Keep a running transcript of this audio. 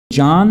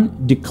John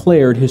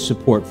declared his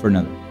support for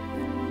another.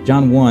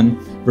 John 1,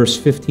 verse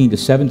 15 to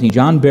 17.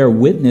 John bare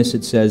witness,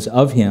 it says,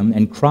 of him,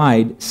 and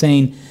cried,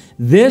 saying,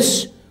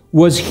 "This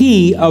was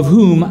he of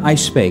whom I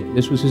spake."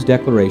 This was his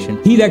declaration.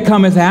 "He that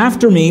cometh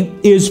after me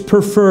is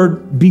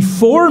preferred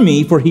before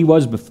me, for he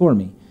was before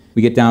me."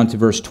 We get down to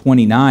verse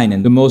 29,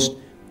 and the most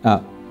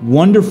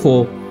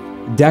wonderful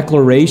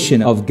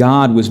declaration of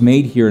God was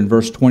made here in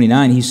verse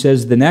 29. He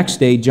says, "The next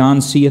day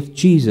John seeth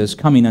Jesus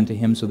coming unto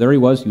him." So there he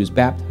was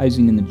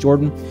baptizing in the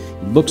Jordan.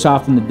 He looks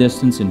off in the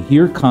distance, and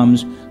here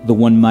comes the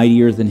one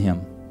mightier than him.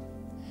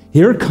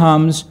 Here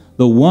comes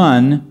the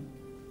one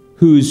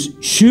whose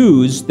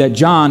shoes that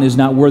John is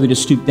not worthy to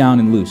stoop down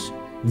and loose.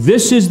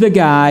 This is the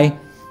guy.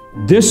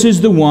 This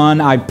is the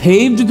one. I've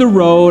paved the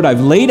road.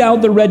 I've laid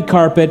out the red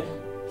carpet.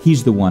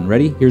 He's the one.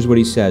 Ready? Here's what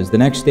he says. "The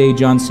next day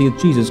John seeth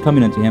Jesus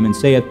coming unto him, and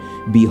saith,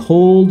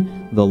 Behold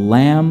the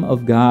Lamb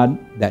of God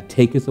that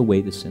taketh away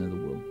the sin of the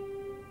world."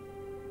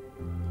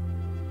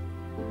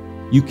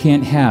 You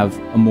can't have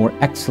a more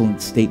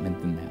excellent statement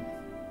than that.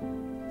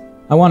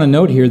 I want to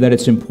note here that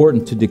it's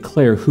important to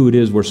declare who it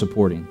is we're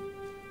supporting.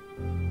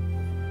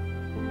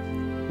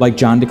 Like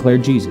John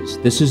declared Jesus.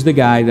 This is the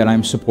guy that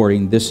I'm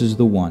supporting. This is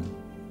the one.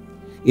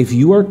 If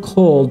you are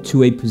called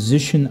to a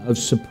position of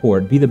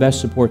support, be the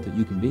best support that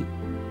you can be.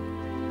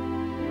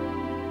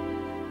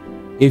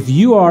 If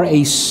you are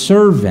a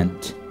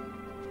servant,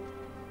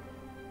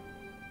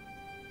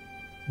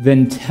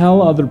 then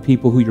tell other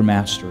people who your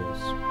master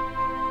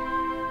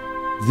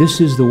is. This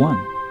is the one.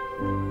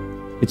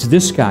 It's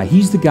this guy.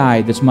 He's the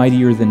guy that's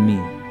mightier than me,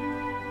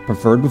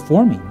 preferred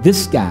before me.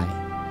 This guy.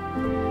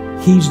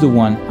 He's the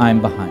one I'm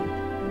behind.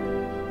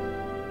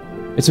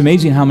 It's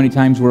amazing how many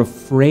times we're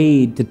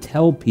afraid to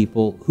tell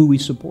people who we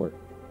support.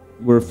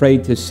 We're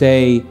afraid to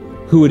say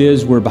who it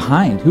is we're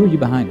behind. Who are you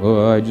behind?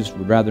 Oh, I just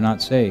would rather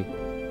not say.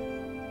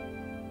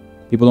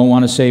 People don't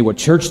want to say what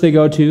church they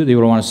go to. They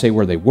don't want to say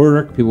where they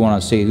work. People want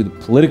to say who the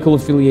political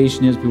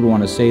affiliation is. People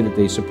want to say that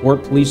they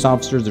support police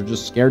officers. They're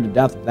just scared to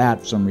death of that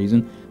for some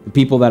reason. The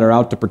people that are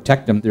out to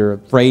protect them, they're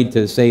afraid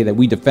to say that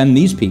we defend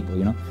these people,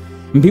 you know.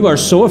 And people are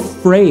so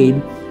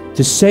afraid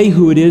to say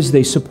who it is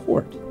they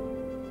support.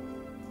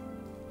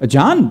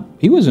 John,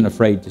 he wasn't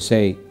afraid to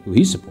say who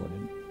he supported.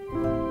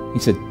 He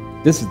said,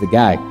 "This is the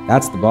guy.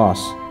 That's the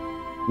boss.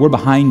 We're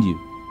behind you."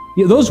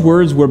 You know, those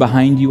words, "we're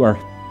behind you," are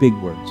big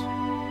words.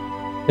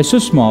 They're so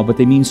small, but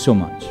they mean so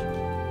much.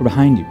 We're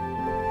behind you.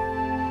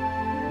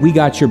 We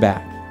got your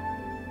back.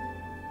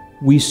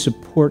 We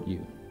support you.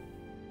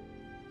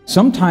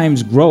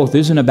 Sometimes growth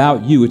isn't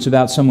about you, it's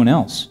about someone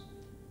else.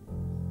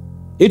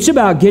 It's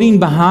about getting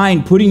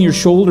behind, putting your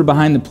shoulder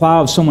behind the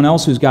plow of someone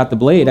else who's got the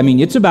blade. I mean,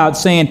 it's about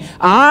saying,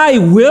 "I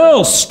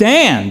will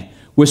stand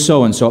with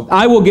so-and-so.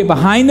 I will get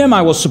behind them,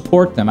 I will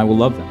support them, I will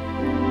love them."